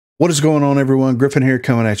What is going on, everyone? Griffin here,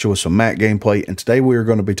 coming at you with some Mac gameplay, and today we are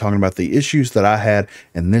going to be talking about the issues that I had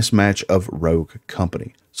in this match of Rogue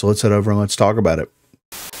Company. So let's head over and let's talk about it.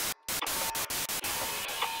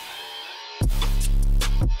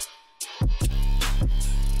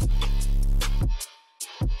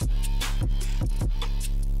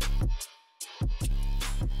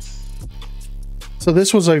 So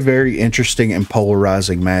this was a very interesting and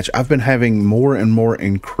polarizing match. I've been having more and more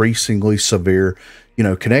increasingly severe,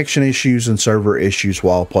 connection issues and server issues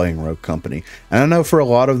while playing Rogue Company. And I know for a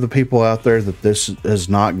lot of the people out there that this has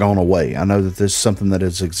not gone away. I know that this is something that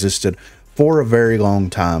has existed for a very long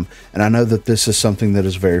time. And I know that this is something that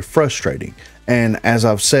is very frustrating. And as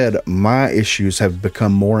I've said, my issues have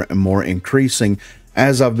become more and more increasing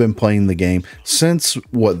as I've been playing the game since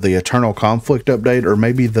the Eternal Conflict update, or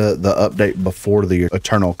maybe the update before the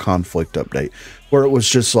Eternal Conflict update, where it was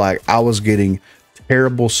just like I was getting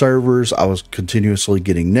terrible servers. I was continuously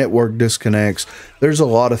getting network disconnects. There's a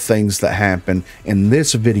lot of things that happen in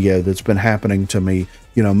this video that's been happening to me,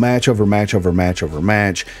 match over match over match over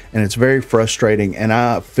match, and it's very frustrating. And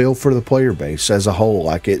I feel for the player base as a whole.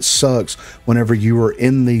 Like, it sucks whenever you are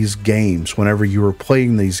in these games, whenever you are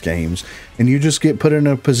playing these games, and you just get put in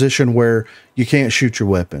a position where you can't shoot your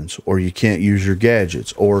weapons, or you can't use your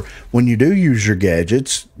gadgets, or when you do use your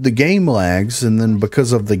gadgets, the game lags, and then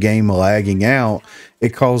because of the game lagging out, it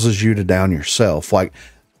causes you to down yourself. Like,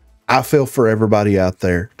 I feel for everybody out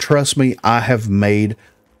there. Trust me, I have made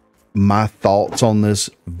my thoughts on this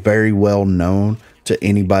very well known to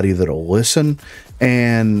anybody that'll listen,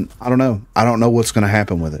 and I don't know what's going to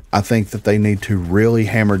happen with it. I think that they need to really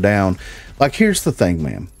hammer down. Like, here's the thing,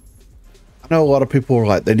 man. I know a lot of people are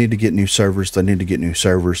like, they need to get new servers, they need to get new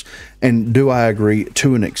servers, and do I agree?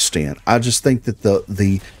 To an extent. I just think that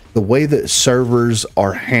the way that servers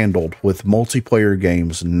are handled with multiplayer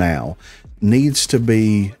games now needs to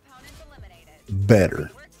be better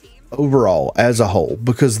overall as a whole,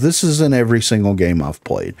 because this is in every single game I've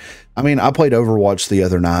played. I mean, I played Overwatch the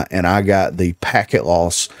other night and I got the packet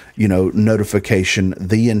loss, notification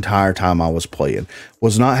the entire time I was playing.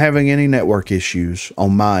 Was not having any network issues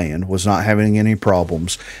on my end, was not having any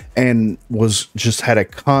problems, and was just had a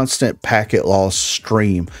constant packet loss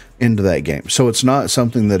stream into that game. So it's not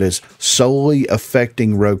something that is solely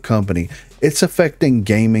affecting Rogue Company. It's affecting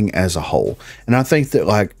gaming as a whole. And I think that,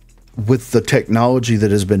 like, with the technology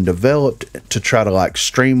that has been developed to try to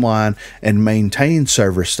streamline and maintain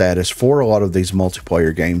server status for a lot of these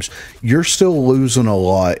multiplayer games, you're still losing a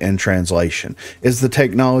lot in translation. Is the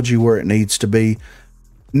technology where it needs to be?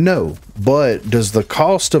 No, but does the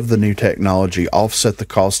cost of the new technology offset the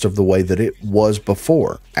cost of the way that it was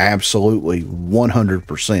before? Absolutely,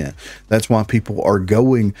 100%. That's why people are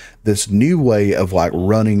going this new way of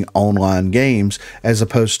running online games, as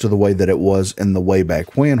opposed to the way that it was in the way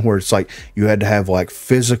back when, where it's like you had to have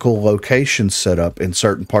physical locations set up in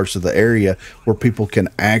certain parts of the area where people can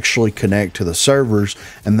actually connect to the servers,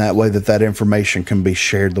 and that way that information can be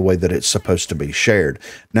shared the way that it's supposed to be shared.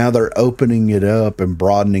 Now they're opening it up and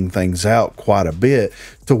broadening things out quite a bit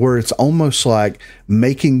to where it's almost like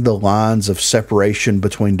making the lines of separation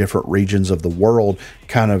between different regions of the world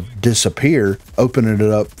kind of disappear, opening it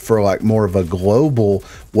up for more of a global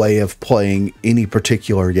way of playing any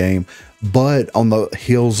particular game. But on the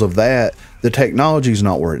heels of that, the technology is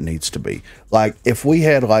not where it needs to be. Like, if we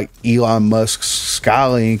had Elon Musk's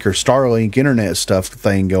Skylink or Starlink internet stuff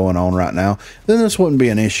thing going on right now, then this wouldn't be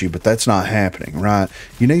an issue, but that's not happening, right?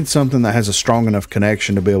 You need something that has a strong enough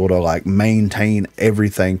connection to be able to maintain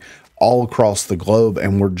everything all across the globe,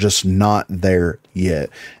 and we're just not there yet.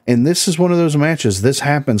 And this is one of those matches. This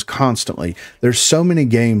happens constantly. There's so many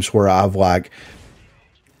games where I've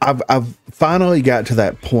finally got to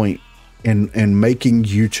that point in making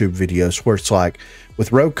YouTube videos where it's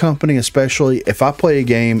with Rogue Company, especially if I play a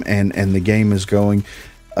game and the game is going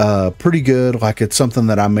pretty good, it's something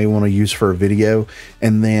that I may want to use for a video,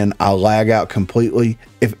 and then I lag out completely.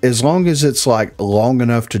 As long as it's long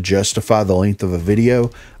enough to justify the length of a video,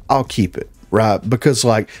 I'll keep it, right? Because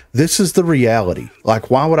this is the reality.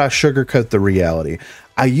 Why would I sugarcoat the reality?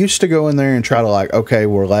 I used to go in there and try to okay,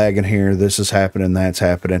 we're lagging here, this is happening, that's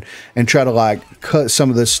happening, and try to cut some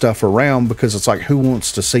of this stuff around, because it's who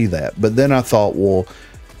wants to see that? But then I thought, well,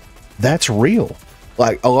 that's real.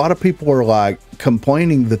 A lot of people are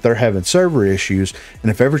complaining that they're having server issues,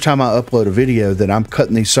 and if every time I upload a video that I'm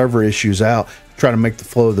cutting these server issues out, trying to make the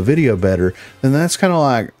flow of the video better, then that's kind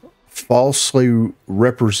of falsely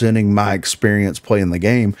representing my experience playing the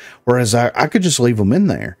game. Whereas I could just leave them in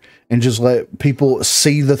there and just let people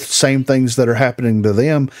see the same things that are happening to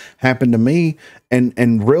them happen to me,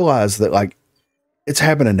 and realize that it's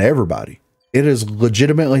happening to everybody. It is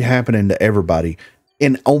legitimately happening to everybody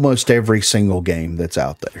in almost every single game that's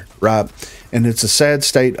out there, right? And it's a sad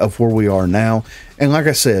state of where we are now. And like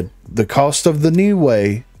I said, the cost of the new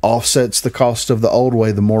way offsets the cost of the old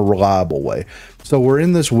way, the more reliable way. So we're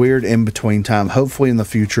in this weird in-between time. Hopefully in the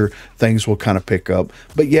future, things will kind of pick up.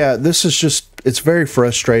 But yeah, this is just, it's very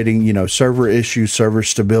frustrating, you know, server issues, server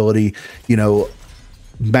stability, you know,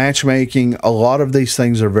 matchmaking. A lot of these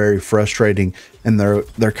things are very frustrating, and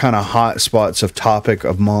they're kind of hot spots of topic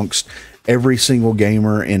amongst every single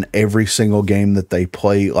gamer in every single game that they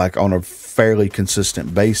play, like on a fairly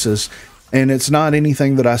consistent basis. And it's not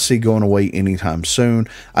anything that I see going away anytime soon.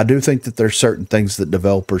 I do think that there's certain things that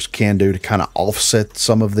developers can do to kind of offset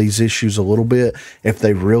some of these issues a little bit if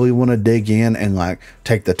they really want to dig in and like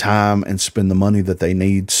take the time and spend the money that they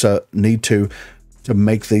need to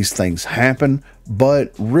make these things happen.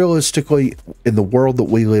 But realistically, in the world that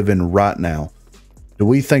we live in right now, do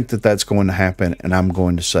we think that that's going to happen? And I'm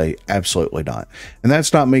going to say absolutely not. And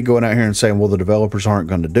that's not me going out here and saying, well, the developers aren't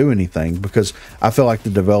going to do anything, because I feel like the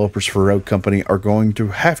developers for Rogue Company are going to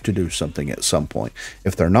have to do something at some point.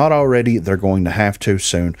 If they're not already, they're going to have to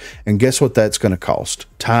soon. And guess what that's going to cost?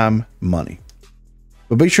 Time, money.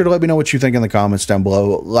 But be sure to let me know what you think in the comments down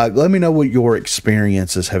below. Like, let me know what your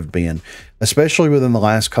experiences have been, especially within the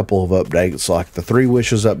last couple of updates, like the 3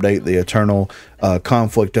 Wishes update, the Eternal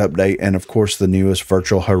Conflict update, and of course the newest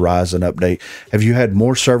Virtual Horizon update. Have you had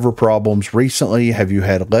more server problems recently? Have you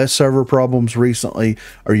had less server problems recently?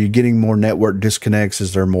 Are you getting more network disconnects?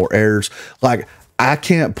 Is there more errors? Like, I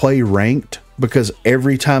can't play ranked because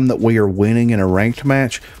every time that we are winning in a ranked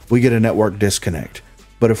match, we get a network disconnect.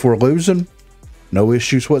 But if we're losing, no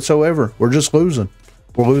issues whatsoever. We're just losing.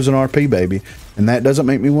 We're losing RP, baby. And that doesn't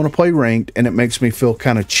make me want to play ranked, and it makes me feel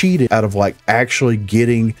kind of cheated out of like actually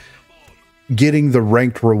getting the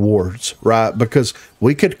ranked rewards, right? Because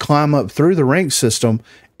we could climb up through the ranked system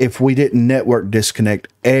if we didn't network disconnect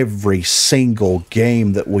every single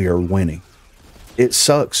game that we are winning. It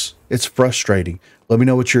sucks. It's frustrating. Let me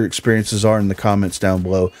know what your experiences are in the comments down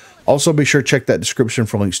below. Also, be sure to check that description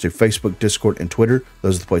for links to Facebook, Discord, and Twitter.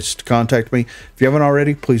 Those are the places to contact me. If you haven't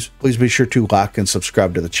already, please be sure to like and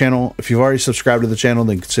subscribe to the channel. If you've already subscribed to the channel,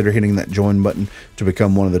 then consider hitting that join button to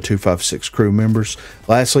become one of the 256 crew members.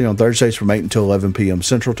 Lastly, on Thursdays from 8 until 11 p.m.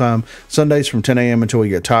 Central Time, Sundays from 10 a.m. until we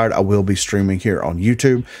get tired, I will be streaming here on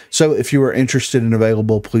YouTube. So if you are interested and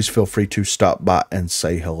available, please feel free to stop by and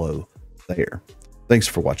say hello there. Thanks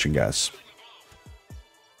for watching, guys.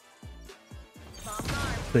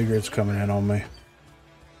 Cigarettes coming in on me.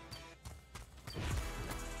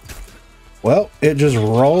 Well, it just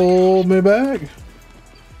rolled me back.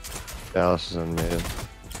 Dallas is in mid.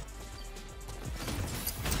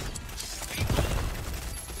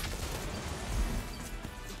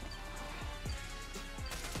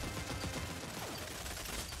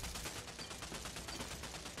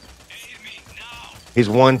 He's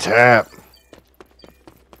one tap.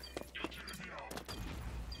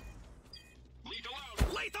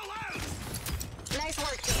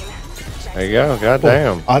 There you go.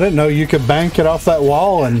 Goddamn. Well, I didn't know you could bank it off that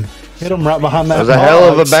wall and hit him right behind that. That was a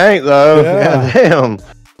hell of a bank, though. Yeah. Goddamn.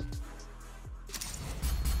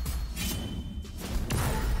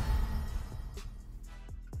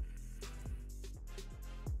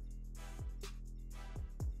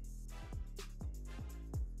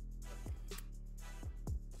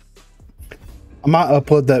 I might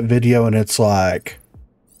upload that video, and it's like,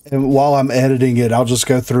 and while I'm editing it, I'll just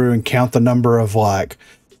go through and count the number of like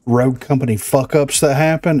Rogue Company fuck ups that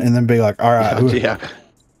happen, and then be like, all right,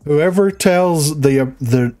 whoever tells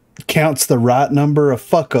the counts the right number of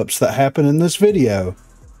fuck ups that happen in this video,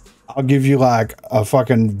 I'll give you like a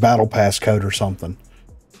fucking battle pass code or something.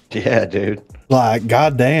 Yeah, dude. Like,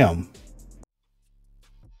 goddamn.